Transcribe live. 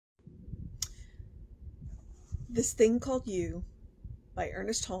This Thing Called You by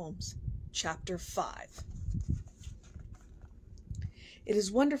Ernest Holmes, Chapter 5. It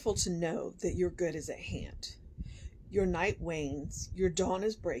is wonderful to know that your good is at hand. Your night wanes, your dawn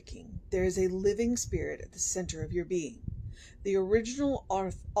is breaking. There is a living spirit at the center of your being. The original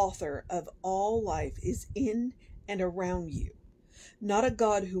author of all life is in and around you. Not a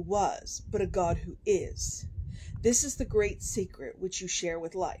God who was, but a God who is. This is the great secret which you share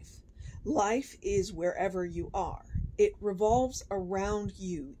with life. Life is wherever you are. It revolves around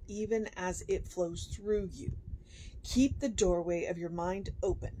you even as it flows through you. Keep the doorway of your mind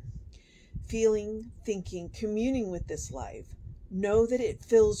open. Feeling, thinking, communing with this life, know that it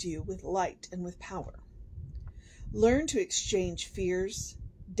fills you with light and with power. Learn to exchange fears,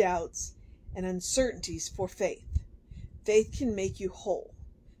 doubts, and uncertainties for faith. Faith can make you whole.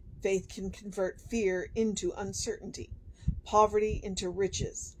 Faith can convert fear into uncertainty, poverty into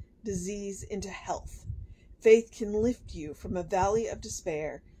riches, disease into health. Faith can lift you from a valley of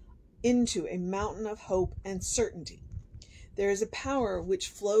despair into a mountain of hope and certainty. There is a power which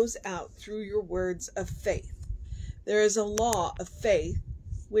flows out through your words of faith. There is a law of faith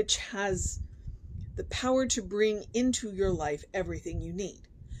which has the power to bring into your life everything you need.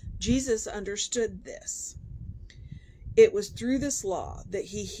 Jesus understood this. It was through this law that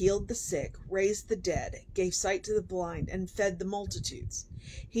he healed the sick, raised the dead, gave sight to the blind, and fed the multitudes.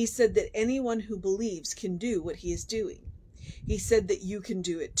 He said that anyone who believes can do what he is doing. He said that you can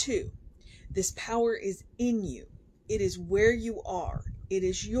do it too. This power is in you. It is where you are. It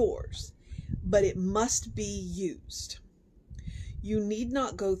is yours, but it must be used. You need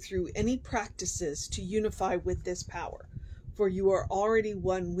not go through any practices to unify with this power, for you are already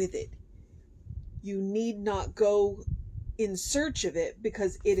one with it. You need not go in search of it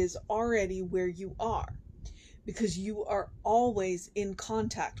because it is already where you are, because you are always in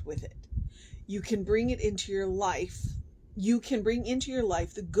contact with it. You can bring it into your life. You can bring into your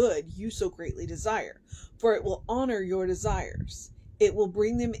life the good you so greatly desire, for it will honor your desires. It will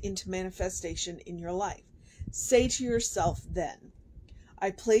bring them into manifestation in your life. Say to yourself then, I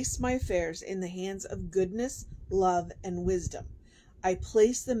place my affairs in the hands of goodness, love, and wisdom. I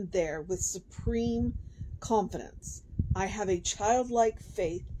place them there with supreme confidence. I have a childlike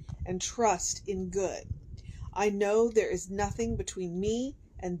faith and trust in good. I know there is nothing between me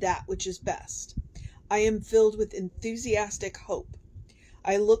and that which is best. I am filled with enthusiastic hope.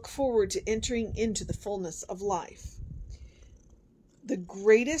 I look forward to entering into the fullness of life. The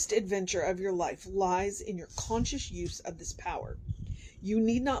greatest adventure of your life lies in your conscious use of this power. You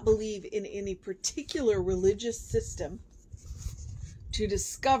need not believe in any particular religious system to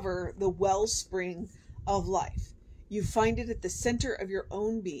discover the wellspring of life. You find it at the center of your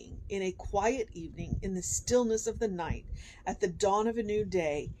own being, in a quiet evening, in the stillness of the night, at the dawn of a new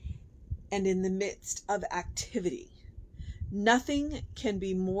day, and in the midst of activity. Nothing can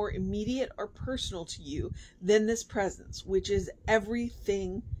be more immediate or personal to you than this presence, which is in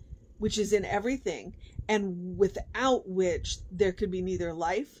everything, and without which there could be neither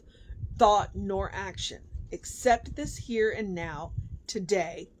life, thought, nor action. Accept this here and now,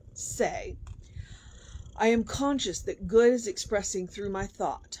 today. Say, I am conscious that good is expressing through my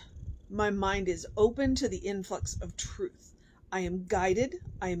thought. My mind is open to the influx of truth. I am guided,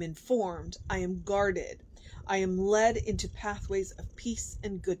 I am informed, I am guarded, I am led into pathways of peace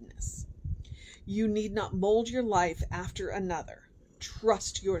and goodness. You need not mold your life after another.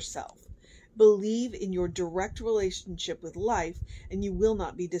 Trust yourself. Believe in your direct relationship with life, and you will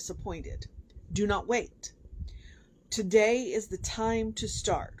not be disappointed. Do not wait. Today is the time to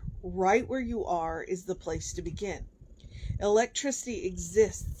start. Right where you are is the place to begin. Electricity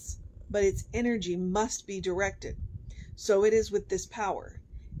exists, but its energy must be directed. So it is with this power.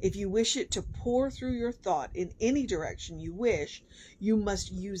 If you wish it to pour through your thought in any direction you wish, you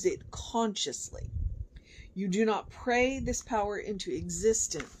must use it consciously. You do not pray this power into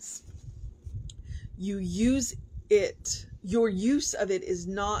existence. You use it. Your use of it is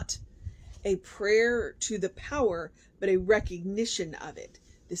not a prayer to the power, but a recognition of it.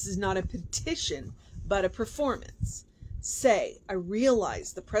 This is not a petition, but a performance. Say, I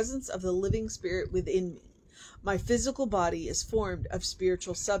realize the presence of the living spirit within me. My physical body is formed of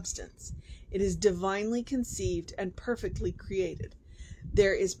spiritual substance. It is divinely conceived and perfectly created.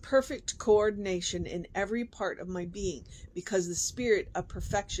 There is perfect coordination in every part of my being because the spirit of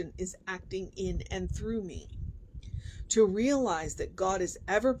perfection is acting in and through me. To realize that God is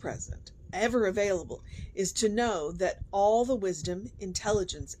ever present, ever available, is to know that all the wisdom,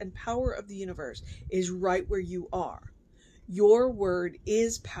 intelligence, and power of the universe is right where you are. Your word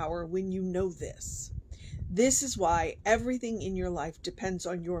is power when you know this. This is why everything in your life depends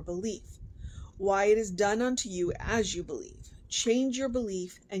on your belief. Why it is done unto you as you believe. Change your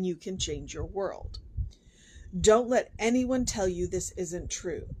belief and you can change your world. Don't let anyone tell you this isn't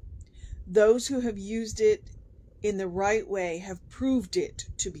true. Those who have used it in the right way have proved it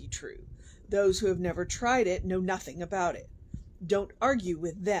to be true. Those who have never tried it know nothing about it. Don't argue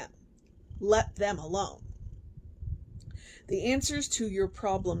with them. Let them alone. The answers to your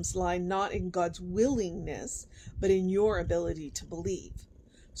problems lie not in God's willingness, but in your ability to believe.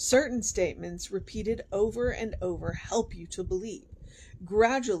 Certain statements repeated over and over help you to believe.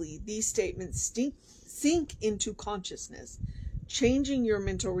 Gradually, these statements sink into consciousness, changing your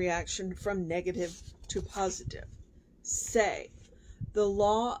mental reaction from negative to positive. Say, the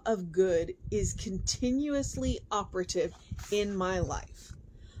law of good is continuously operative in my life.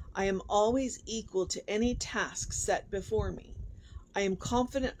 I am always equal to any task set before me. I am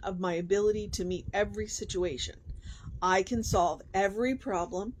confident of my ability to meet every situation. I can solve every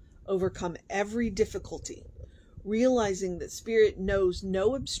problem, overcome every difficulty. Realizing that Spirit knows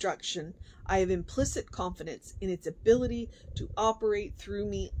no obstruction, I have implicit confidence in its ability to operate through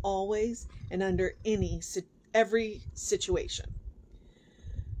me always and under every situation.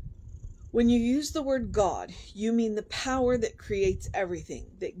 When you use the word God, you mean the power that creates everything,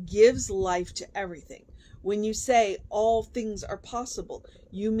 that gives life to everything. When you say all things are possible,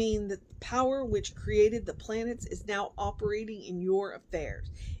 you mean that the power which created the planets is now operating in your affairs,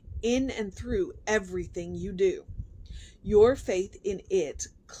 in and through everything you do. Your faith in it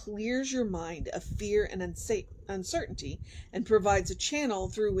clears your mind of fear and uncertainty and provides a channel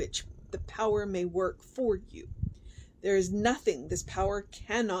through which the power may work for you. There is nothing this power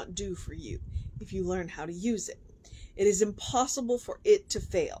cannot do for you if you learn how to use it. It is impossible for it to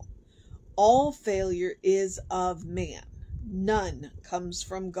fail. All failure is of man. None comes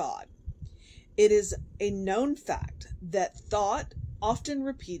from God. It is a known fact that thought, often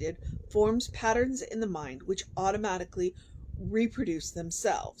repeated, forms patterns in the mind which automatically reproduce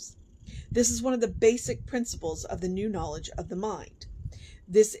themselves. This is one of the basic principles of the new knowledge of the mind.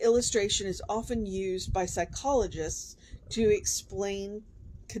 This illustration is often used by psychologists to explain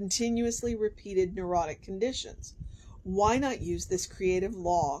continuously repeated neurotic conditions. Why not use this creative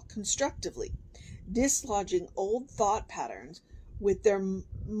law constructively, dislodging old thought patterns with their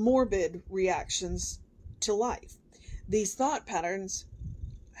morbid reactions to life? These thought patterns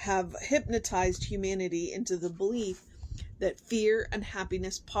have hypnotized humanity into the belief that fear,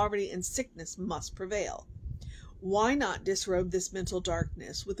 unhappiness, poverty, and sickness must prevail. Why not disrobe this mental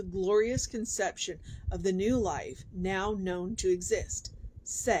darkness with a glorious conception of the new life now known to exist?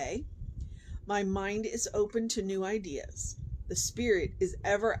 Say, my mind is open to new ideas. The Spirit is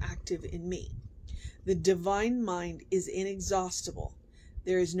ever active in me. The divine mind is inexhaustible.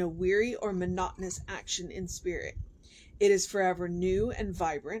 There is no weary or monotonous action in Spirit. It is forever new and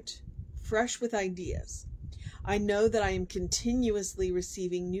vibrant, fresh with ideas. I know that I am continuously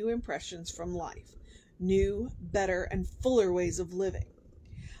receiving new impressions from life, new, better, and fuller ways of living.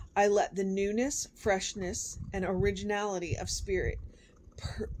 I let the newness, freshness, and originality of Spirit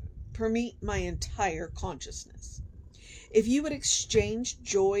permeate my entire consciousness. If you would exchange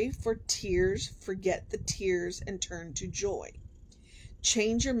joy for tears, forget the tears and turn to joy.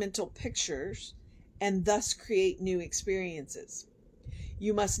 Change your mental pictures and thus create new experiences.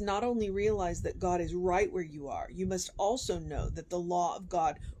 You must not only realize that God is right where you are, you must also know that the law of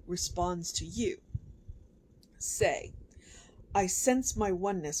God responds to you. Say, I sense my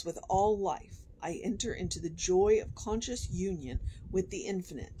oneness with all life. I enter into the joy of conscious union with the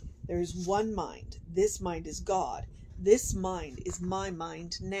infinite. There is one mind. This mind is God. This mind is my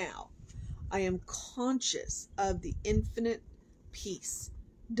mind now. I am conscious of the infinite peace,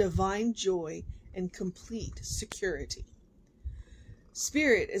 divine joy, and complete security.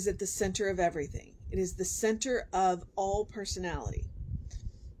 Spirit is at the center of everything. It is the center of all personality.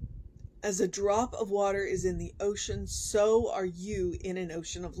 As a drop of water is in the ocean, so are you in an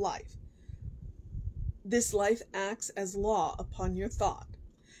ocean of life. This life acts as law upon your thought.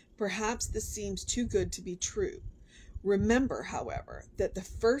 Perhaps this seems too good to be true. Remember, however, that the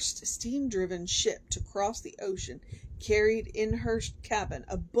first steam-driven ship to cross the ocean carried in her cabin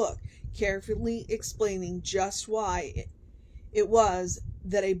a book carefully explaining just why it was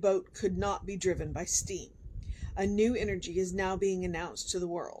that a boat could not be driven by steam. A new energy is now being announced to the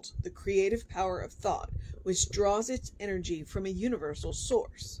world, the creative power of thought, which draws its energy from a universal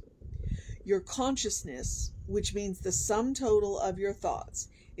source. Your consciousness, which means the sum total of your thoughts,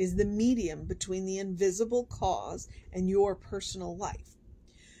 is the medium between the invisible cause and your personal life.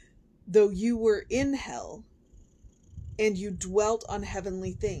 Though you were in hell and you dwelt on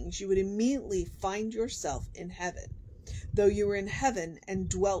heavenly things, you would immediately find yourself in heaven. Though you were in heaven and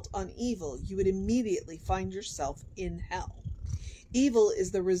dwelt on evil, you would immediately find yourself in hell. Evil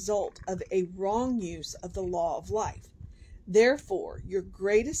is the result of a wrong use of the law of life. Therefore, your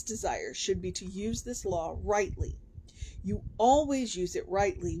greatest desire should be to use this law rightly. You always use it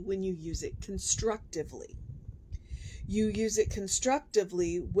rightly when you use it constructively. You use it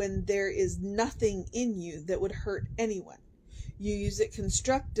constructively when there is nothing in you that would hurt anyone. You use it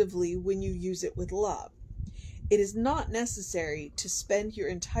constructively when you use it with love. It is not necessary to spend your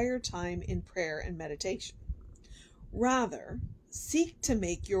entire time in prayer and meditation. Rather, seek to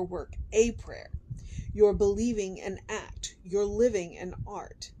make your work a prayer, your believing an act, your living an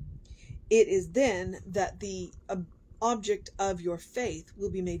art. It is then that the object of your faith will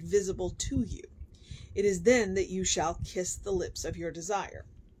be made visible to you. It is then that you shall kiss the lips of your desire.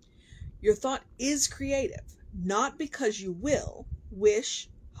 Your thought is creative, not because you will, wish,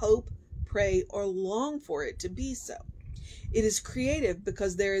 hope, pray, or long for it to be so. It is creative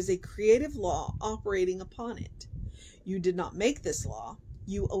because there is a creative law operating upon it. You did not make this law,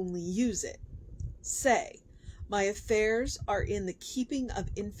 you only use it. Say, my affairs are in the keeping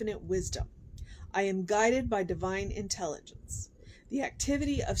of infinite wisdom. I am guided by divine intelligence. The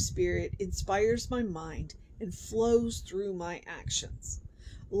activity of spirit inspires my mind and flows through my actions.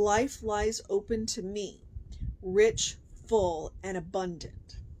 Life lies open to me, rich, full, and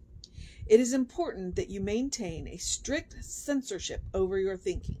abundant. It is important that you maintain a strict censorship over your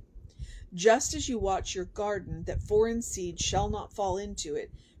thinking. Just as you watch your garden that foreign seeds shall not fall into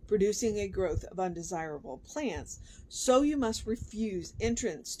it, producing a growth of undesirable plants, so you must refuse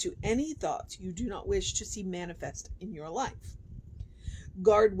entrance to any thoughts you do not wish to see manifest in your life.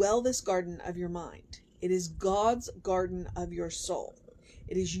 Guard well this garden of your mind. It is God's garden of your soul.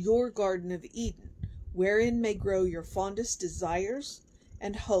 It is your garden of Eden, wherein may grow your fondest desires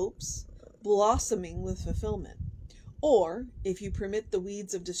and hopes, blossoming with fulfillment. Or, if you permit the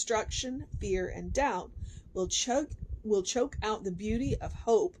weeds of destruction, fear, and doubt, will choke out the beauty of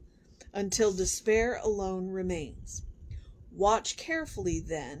hope until despair alone remains. Watch carefully,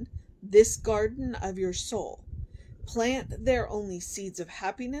 then, this garden of your soul. Plant there only seeds of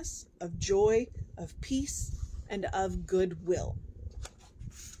happiness, of joy, of peace, and of goodwill.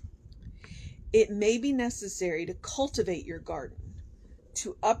 It may be necessary to cultivate your garden,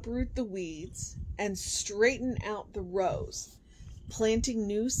 to uproot the weeds and straighten out the rows, planting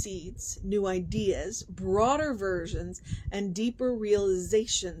new seeds, new ideas, broader versions, and deeper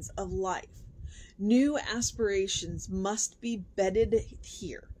realizations of life. New aspirations must be bedded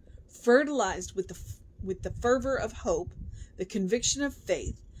here, fertilized with the fervor of hope, the conviction of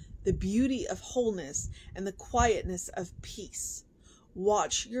faith, the beauty of wholeness, and the quietness of peace.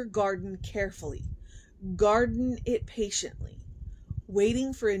 Watch your garden carefully. Garden it patiently,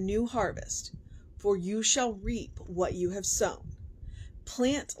 waiting for a new harvest, for you shall reap what you have sown.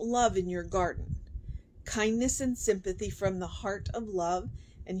 Plant love in your garden. Kindness and sympathy from the heart of love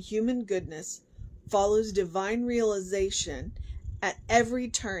and human goodness follows divine realization at every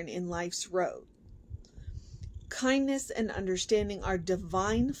turn in life's road. Kindness and understanding are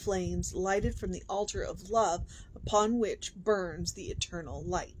divine flames lighted from the altar of love upon which burns the eternal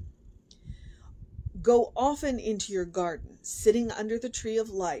light. Go often into your garden, sitting under the tree of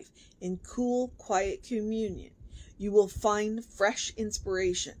life in cool, quiet communion. You will find fresh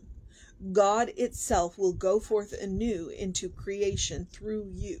inspiration. God itself will go forth anew into creation through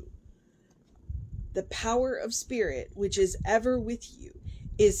you. The power of spirit, which is ever with you,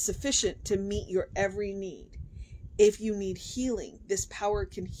 is sufficient to meet your every need. If you need healing, this power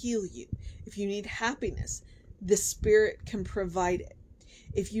can heal you. If you need happiness, the Spirit can provide it.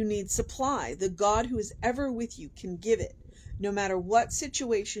 If you need supply, the God who is ever with you can give it. No matter what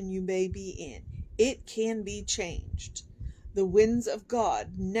situation you may be in, it can be changed. The winds of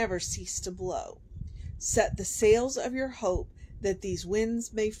God never cease to blow. Set the sails of your hope that these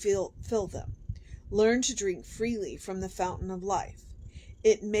winds may fill them. Learn to drink freely from the fountain of life.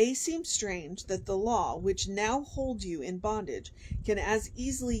 It may seem strange that the law, which now holds you in bondage, can as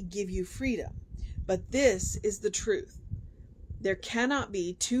easily give you freedom, but this is the truth. There cannot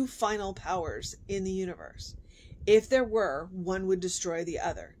be two final powers in the universe. If there were, one would destroy the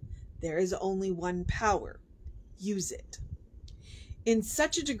other. There is only one power. Use it. In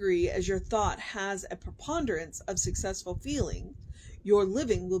such a degree as your thought has a preponderance of successful feeling, your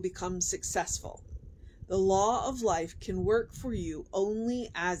living will become successful. The law of life can work for you only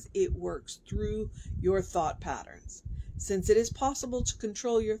as it works through your thought patterns. Since it is possible to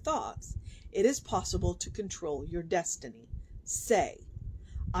control your thoughts, it is possible to control your destiny. Say,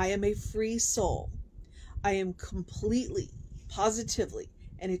 I am a free soul. I am completely, positively,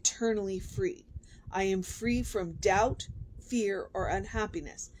 and eternally free. I am free from doubt, fear, or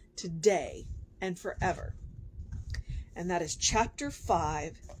unhappiness today and forever. And that is chapter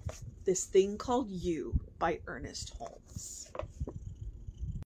 5, This Thing Called You by Ernest Holmes.